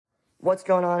What's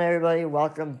going on, everybody?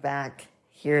 Welcome back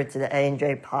here to the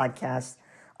A&J podcast.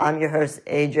 I'm your host,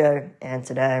 AJ, and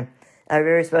today I have a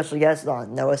very special guest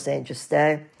on, Noah St-Juste,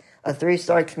 a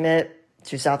 3-star commit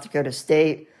to South Dakota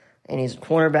State, and he's a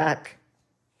cornerback.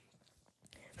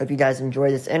 Hope you guys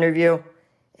enjoy this interview,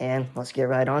 and let's get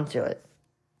right on to it.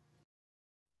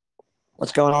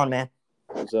 What's going on, man?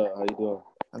 What's up? How you doing?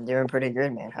 I'm doing pretty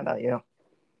good, man. How about you?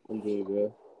 I'm doing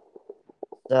good.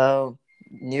 So,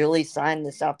 newly signed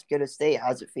to South Dakota State.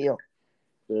 How's it feel?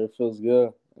 It feels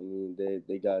good. I mean,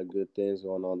 they got good things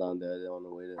going on down there. They're on the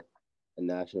way to a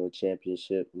national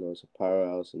championship. You know, it's a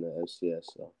powerhouse in the FCS,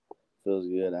 so it feels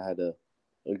good. I had a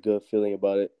good feeling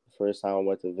about it. First time I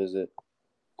went to visit,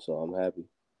 so I'm happy.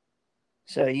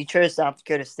 So, you chose South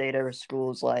Dakota State over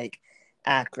schools like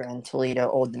Akron, Toledo,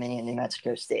 Old Dominion, New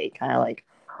Mexico State. Kind of like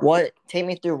take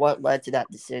me through what led to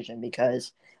that decision,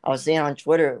 because I was seeing on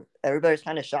Twitter, everybody's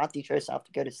kind of shocked you chose South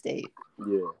Dakota State.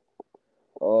 Yeah.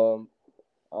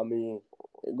 I mean,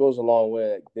 it goes a long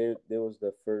way. Like, there was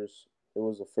the first. It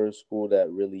was the first school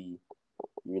that really,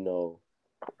 you know,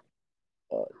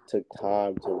 took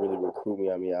time to really recruit me.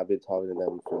 I mean, I've been talking to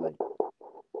them for like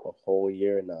a whole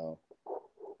year now,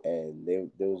 and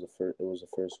it was the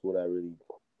first school that really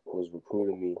was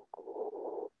recruiting me,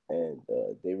 and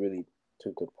they really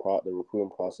took the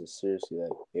recruiting process seriously.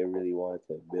 Like, they really wanted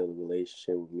to build a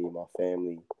relationship with me and my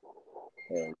family,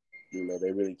 and you know,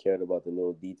 they really cared about the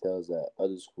little details that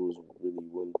other schools really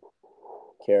wouldn't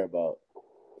care about.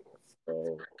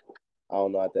 So I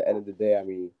don't know. At the end of the day, I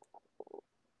mean,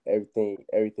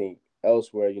 everything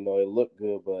elsewhere, you know, it looked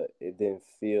good, but it didn't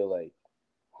feel like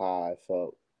how I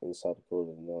felt in South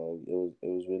Dakota. You know, it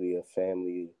was really a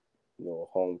family, you know,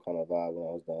 home kind of vibe when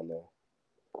I was down there.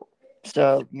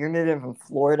 So, you're moving from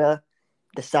Florida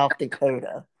to South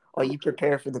Dakota. Are you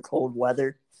prepared for the cold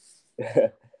weather?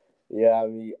 Yeah, I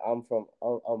mean, I'm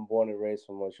born and raised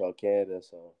from Montreal, Canada,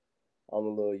 so I'm a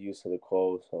little used to the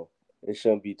cold, so it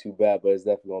shouldn't be too bad, but it's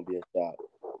definitely gonna be a shock.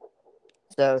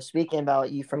 So, speaking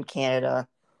about you from Canada,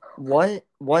 what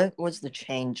was the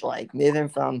change like moving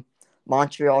from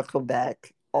Montreal,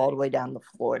 Quebec, all the way down to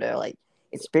Florida? Like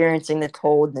experiencing the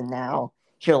cold, and now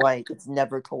you're like, it's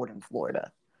never cold in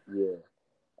Florida. Yeah,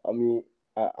 I mean,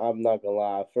 I'm not gonna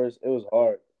lie. At first, it was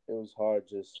hard. It was hard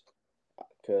just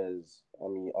because, I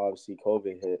mean, obviously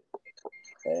COVID hit,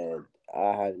 and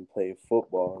I hadn't played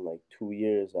football in like 2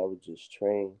 years. I would just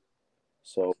train.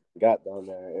 So I got down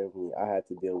there, and I had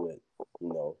to deal with, you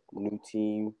know, new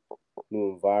team,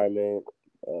 new environment,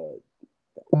 the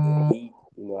heat.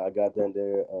 You know, I got down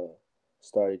there,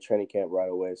 started training camp right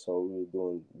away. So we were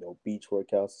doing, you know, beach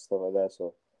workouts and stuff like that.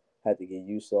 So I had to get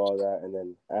used to all that, and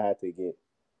then I had to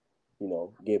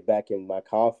get back in my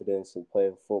confidence and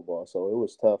playing football. So it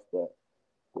was tough, but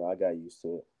you know, I got used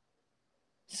to it.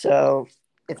 So,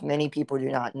 if many people do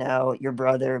not know, your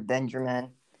brother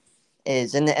Benjamin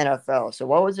is in the NFL. So,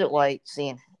 what was it like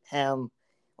seeing him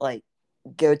like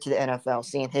go to the NFL,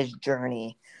 seeing his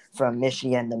journey from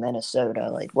Michigan to Minnesota?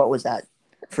 Like, what was that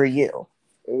for you?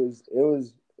 It's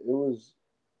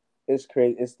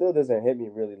crazy. It still doesn't hit me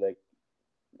really. Like,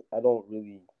 I don't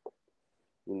really,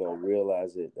 you know,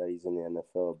 realize it that he's in the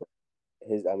NFL, but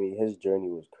his journey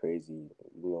was crazy.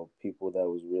 You know, people that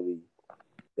was really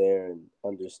there and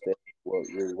understand what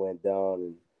really went down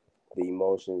and the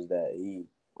emotions that he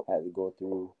had to go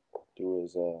through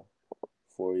his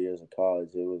 4 years of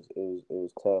college. It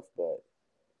was tough, but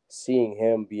seeing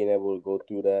him being able to go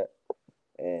through that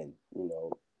and, you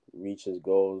know, reach his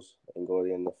goals and go to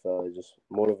the NFL, it just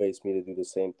motivates me to do the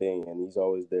same thing. And he's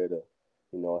always there to,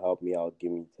 you know, help me out,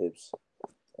 give me tips,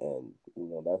 and you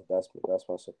know, that's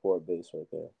my support base right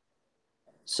there.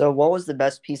 So, what was the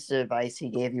best piece of advice he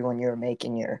gave you when you were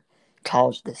making your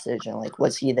college decision? Like,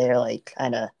 was he there, like,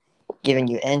 kind of giving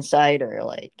you insight, or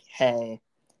like, hey,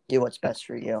 do what's best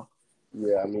for you?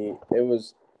 Yeah, I mean, it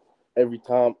was every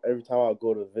time I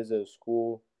go to visit a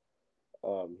school,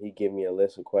 he gave me a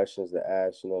list of questions to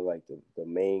ask. You know, like the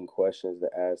main questions to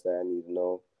ask that I need to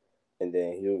know, and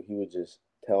then he would just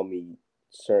tell me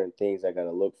certain things I gotta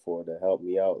look for to help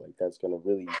me out. Like, that's gonna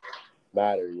really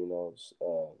matter. You know,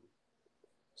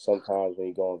 sometimes when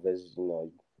you go on visits, you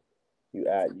know,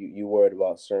 you worried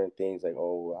about certain things like,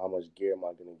 oh, how much gear am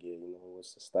I gonna get? You know,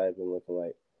 what's the stipend looking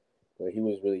like? But he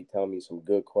was really telling me some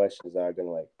good questions that are gonna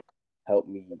like help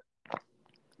me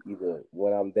either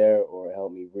when I'm there or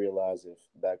help me realize if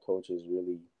that coach is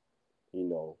really, you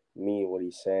know, mean what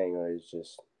he's saying, or is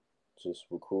just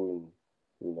recruiting,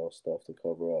 you know, stuff to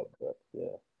cover up. But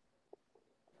yeah.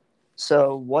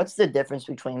 So, what's the difference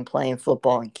between playing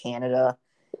football in Canada,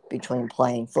 between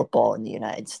playing football in the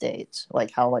United States?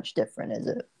 Like, how much different is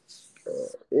it?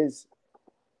 It's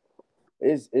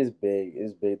It's big.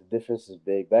 It's big. The difference is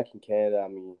big. Back in Canada, I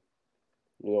mean,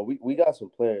 we got some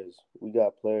players. We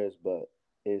got players, but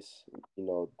it's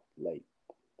like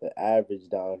the average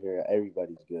down here.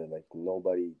 Everybody's good. Like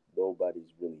nobody's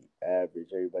really average.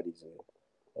 Everybody's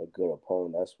a good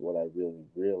opponent. That's what I really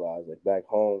realized. Like back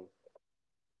home,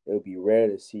 it would be rare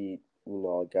to see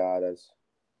a guy that's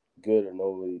good or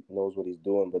knows what he's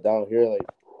doing. But down here, like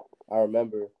I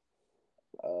remember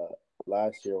uh,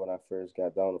 last year when I first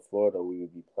got down to Florida, we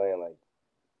would be playing like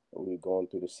we were going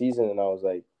through the season, and I was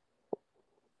like,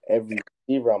 every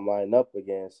receiver I'm lining up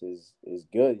against is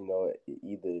good.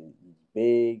 Either he's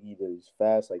big, either he's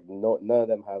fast. Like none of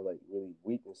them have like really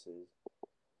weaknesses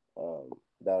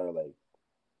that are like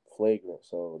flagrant.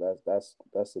 So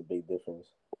that's a big difference.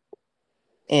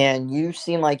 And you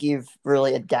seem like you've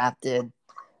really adapted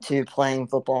to playing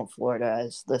football in Florida.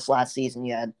 As this last season,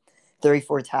 you had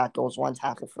 34 tackles, one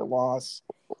tackle for loss,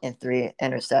 and three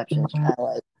interceptions. Kind of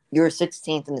like you were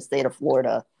 16th in the state of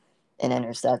Florida in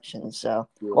interceptions. So,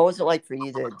 Yeah. what was it like for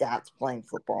you to adapt to playing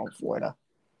football in Florida?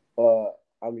 Uh,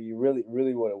 I mean, really,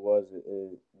 what it was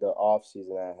is the off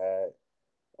season I had.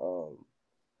 Um,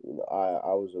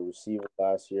 I was a receiver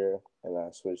last year, and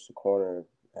I switched to corner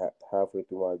halfway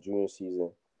through my junior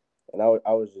season, and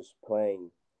I was just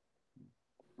playing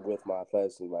with my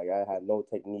athleticism. Like I had no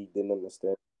technique, didn't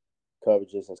understand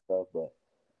coverages and stuff. But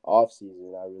off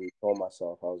season, I really told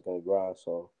myself I was gonna grind.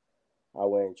 So I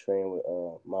went and trained with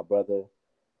my brother.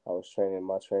 I was training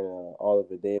my trainer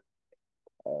Oliver Davis.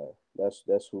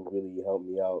 That's who really helped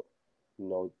me out.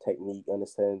 Technique,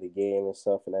 understanding the game and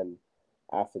stuff. And then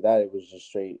after that, it was just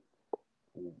straight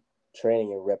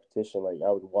training and repetition. Like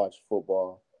I would watch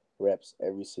football reps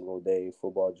every single day,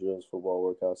 football drills, football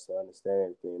workouts to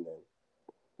understand everything. And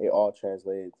it all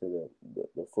translated to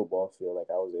the football field. Like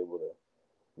I was able to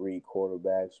read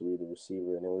quarterbacks, read the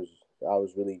receiver, and I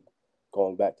was really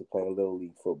going back to playing little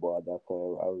league football at that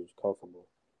point. I was comfortable.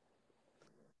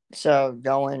 So,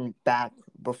 going back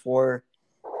before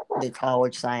the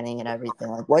college signing and everything,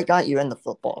 like what got you into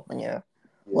football when you were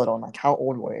Yeah. little? Like, how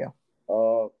old were you?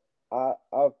 Uh, I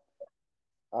I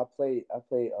I played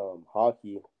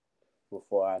hockey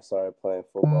before I started playing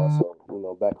football.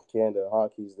 So back in Canada,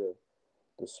 hockey's the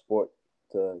sport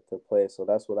to play. So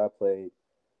that's what I played,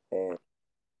 and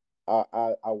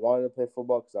I wanted to play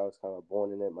football because I was kind of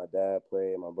born in it. My dad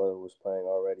played, my brother was playing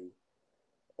already,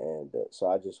 and so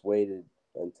I just waited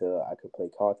until I could play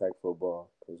contact football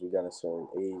because we got a certain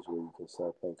age where you can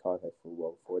start playing contact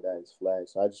football. Before that, it's flag.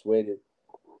 So I just waited,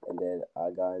 and then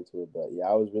I got into it. But yeah,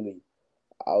 I was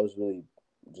really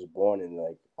just born in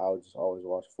like I would just always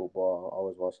watch football. I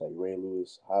always watch like Ray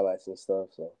Lewis highlights and stuff.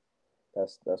 So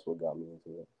that's what got me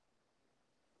into it.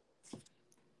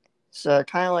 So,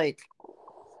 kind of like,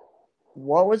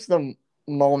 what was the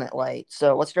moment like?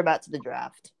 So, let's go back to the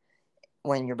draft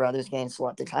when your brother's getting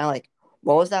selected. Kind of like,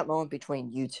 what was that moment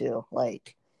between you two?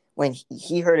 Like, when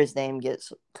he heard his name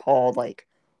gets called, like,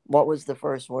 what was the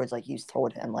first words like you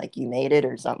told him? Like, you made it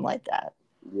or something like that?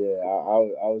 Yeah,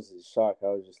 I was in shock. I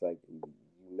was just like, you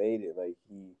made it. Like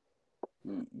you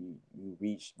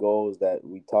reached goals that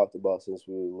we talked about since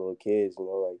we were little kids.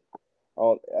 Like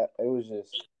it was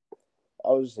just I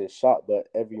was just in shock. But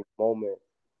every moment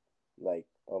like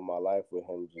of my life with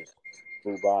him just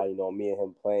flew by. Me and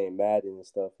him playing Madden and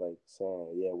stuff, like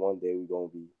saying, yeah, one day we're gonna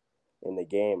be in the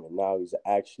game, and now he's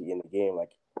actually in the game.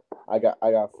 Like I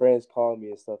got friends calling me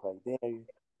and stuff like, damn,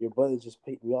 your brother just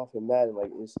picked me off in Madden.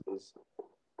 Like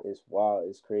it's wild,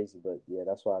 it's crazy, but yeah,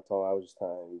 that's why I told him I was just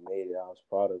telling him he made it. I was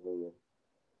proud of him, and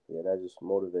yeah, that just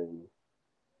motivated me.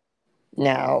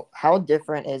 Now, how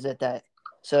different is it that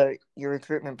so your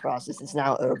recruitment process is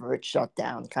now over? It's shut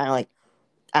down. Kind of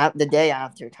like the day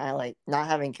after, kind of like not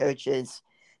having coaches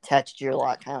text you a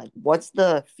lot. Kind of like, what's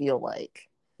the feel like?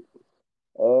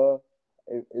 Uh,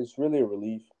 it's really a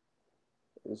relief.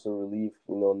 It's a relief,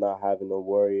 not having to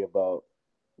worry about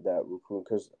that recruiting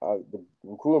because the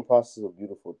recruiting process is a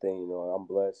beautiful thing. I'm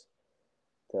blessed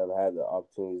to have had the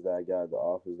opportunities that I got, the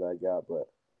offers that I got, but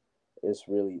it's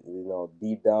really,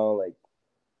 deep down, like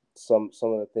some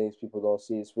of the things people don't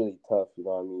see, it's really tough. You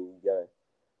know what I mean?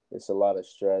 It's a lot of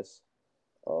stress.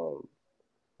 Um,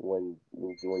 when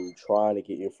you're trying to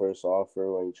get your first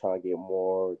offer, when you're trying to get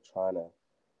more, trying to,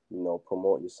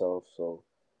 promote yourself. So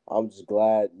I'm just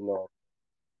glad,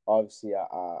 obviously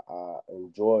I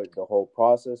enjoyed the whole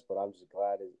process, but I'm just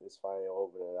glad it's finally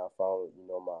over and I found,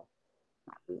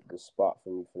 the spot for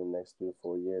me for the next 3 or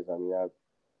 4 years. I mean, I've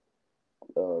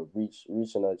reached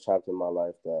another chapter in my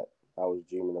life that I was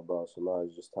dreaming about. So now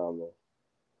it's just time to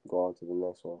go on to the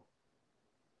next one.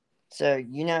 So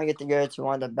you now get to go to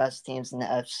one of the best teams in the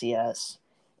FCS,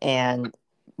 and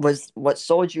was what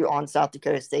sold you on South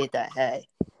Dakota State that, hey,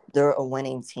 they're a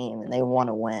winning team and they want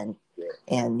to win Yeah,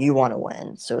 and you want to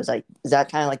win. So it's like, is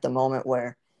that kind of like the moment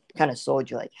where it kind of sold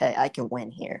you like, hey, I can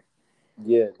win here?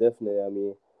 yeah, definitely. I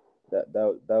mean,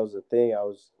 that was the thing. I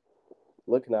was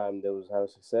looking at him that was having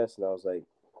success, and I was like,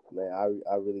 man,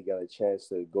 I really got a chance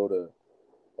to go to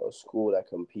a school that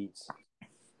competes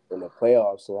in the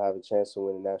playoffs and have a chance to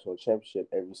win a national championship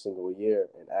every single year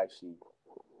and actually,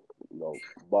 you know,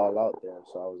 ball out there.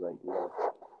 So I was like, you know,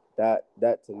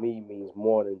 that to me means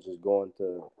more than just going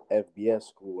to FBS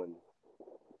school and,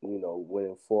 you know,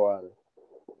 winning 4 out of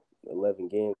 11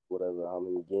 games, whatever, how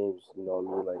many games, you know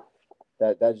what I mean? Like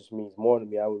that just means more to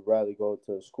me. I would rather go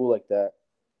to a school like that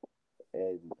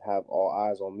and have all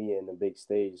eyes on me in the big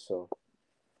stage. So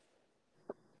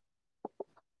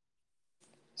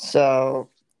So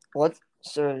let's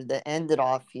sort of to end it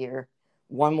off here.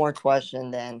 One more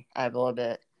question, then I have a little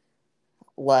bit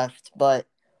left. But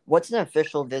what's an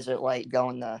official visit like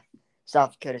going to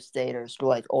South Dakota State or a school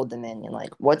like Old Dominion?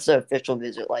 Like, what's the official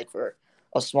visit like for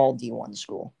a small D1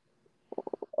 school?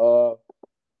 uh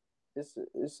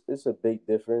it's a big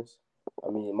difference. I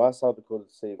mean, my South Dakota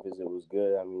State visit was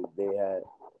good. I mean, they had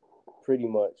pretty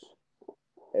much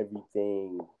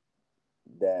everything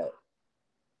that,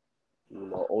 you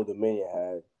know, Old Dominion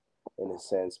had in a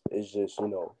sense. It's just, you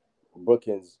know,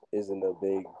 Brookings isn't a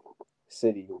big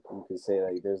city. You could say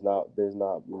like there's not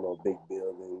you know, big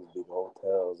buildings, big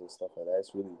hotels and stuff like that.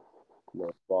 It's really, you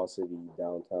know, small city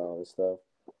downtown and stuff.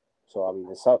 So I mean,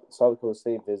 the South Dakota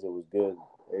State visit was good.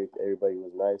 Everybody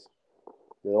was nice.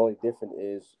 The only difference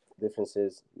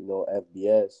is, you know,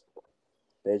 FBS.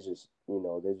 They just, you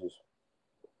know,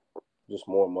 just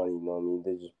more money. You know what I mean?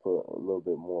 They just put a little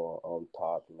bit more on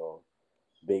top. You know,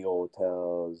 big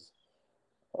hotels,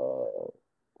 uh,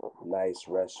 nice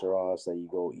restaurants that you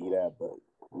go eat at. But,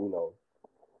 you know,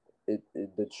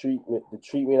 the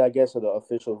treatment I guess of the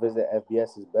official visit at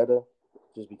FBS is better,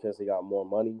 just because they got more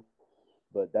money.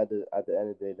 But at the end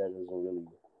of the day, that doesn't really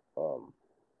um,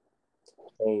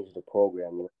 change the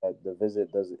program. You know, the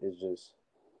visit does is just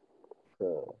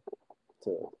to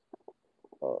to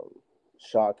um,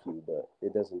 shock you, but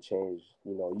it doesn't change.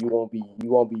 You know, you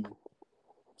won't be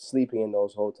sleeping in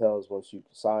those hotels once you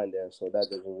sign there, so that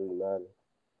doesn't really matter.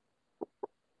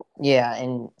 Yeah,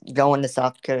 and going to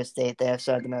South Dakota State, they have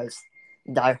some of the most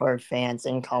diehard fans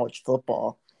in college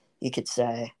football, you could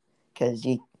say, because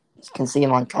you can see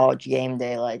them on college game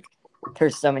day. Like,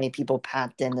 there's so many people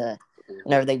packed into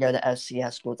whenever they go to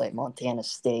FCS schools like Montana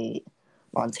State,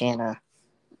 Montana.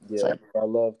 It's Yeah, like, I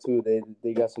love too.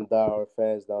 They got some diehard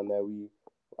fans down there.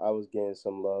 I was getting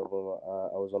some love when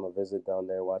I was on a visit down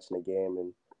there watching the game,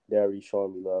 and they're already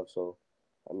showing me love. So,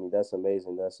 I mean, that's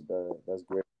amazing. That's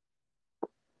great.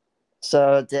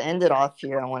 so to end it off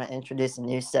here, I want to introduce a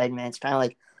new segment. It's kind of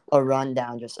like a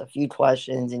rundown, just a few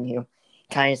questions, and you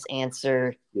kind of just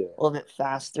answer Yeah, a little bit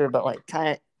faster, but like kind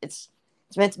of it's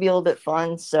meant to be a little bit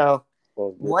fun. So,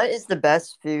 sounds good. what is the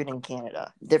best food in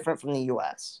Canada, different from the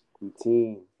U.S.?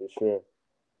 Poutine for sure.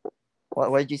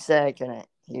 What did you say? I couldn't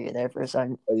hear you there for a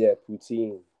second. Oh yeah,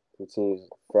 poutine,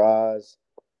 fries,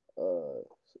 uh,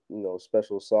 you know,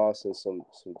 special sauce and some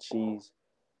cheese.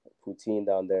 Poutine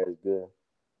down there is good.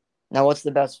 Now, what's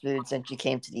the best food since you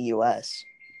came to the U.S.?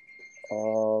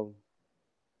 Um,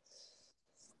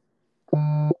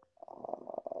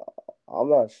 I'm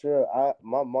not sure.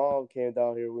 My mom came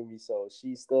down here with me, so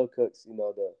she still cooks, you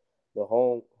know, the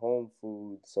home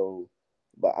food. So,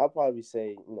 but I'll probably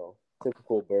say, you know,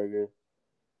 typical burger.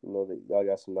 You know, that y'all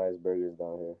got some nice burgers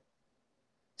down here.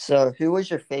 So, who was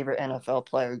your favorite NFL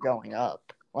player growing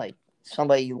up? Like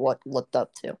somebody you looked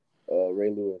up to. Ray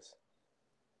Lewis,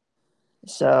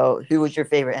 So, who was your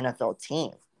favorite NFL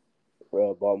team?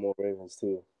 Baltimore Ravens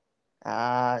too.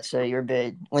 So you're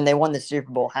big. When they won the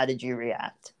Super Bowl, how did you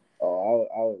react? Oh,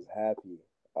 I was happy.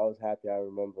 I was happy. I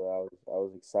remember. I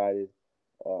was excited.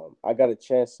 I got a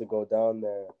chance to go down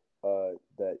there.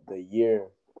 The year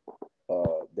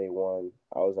they won.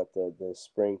 I was at the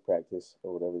spring practice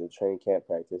or whatever, the train camp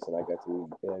practice, and I got to meet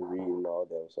and read and all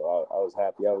them. So I was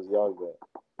happy. I was young, but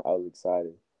I was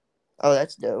excited. Oh,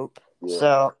 that's dope. Yeah.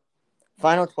 So,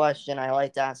 final question. I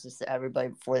like to ask this to everybody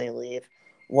before they leave.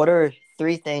 What are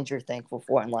three things you're thankful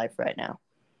for in life right now?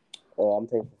 I'm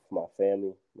thankful for my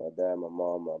family, my dad, my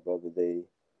mom, my brother.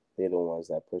 They're the ones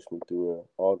that pushed me through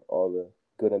all the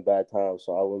good and bad times.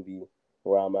 So I wouldn't be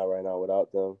where I'm at right now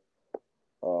without them.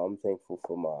 I'm thankful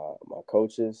for my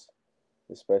coaches,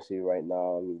 especially right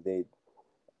now. I mean, they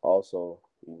also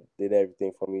did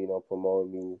everything for me. You know,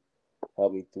 promoted me,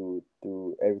 helped me through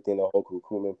everything, the whole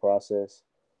recruitment process.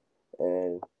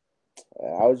 And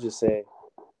I would just say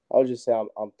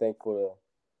I'm thankful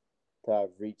to have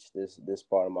reached this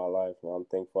part of my life. And I'm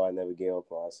thankful I never gave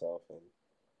up on myself, and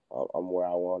I'm where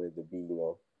I wanted to be.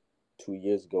 2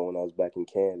 years ago when I was back in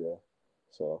Canada.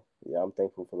 So yeah, I'm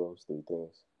thankful for those three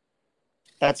things.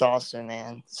 That's awesome,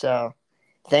 man. So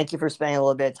thank you for spending a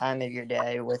little bit of time of your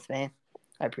day with me.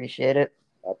 I appreciate it.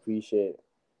 I appreciate it.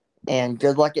 And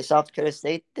good luck at South Dakota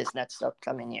State this next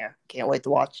upcoming year. Can't wait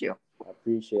to watch you. I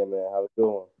appreciate it, man. Have a good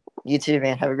one. You too,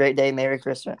 man. Have a great day. Merry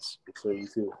Christmas. So you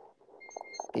too.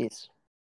 Peace.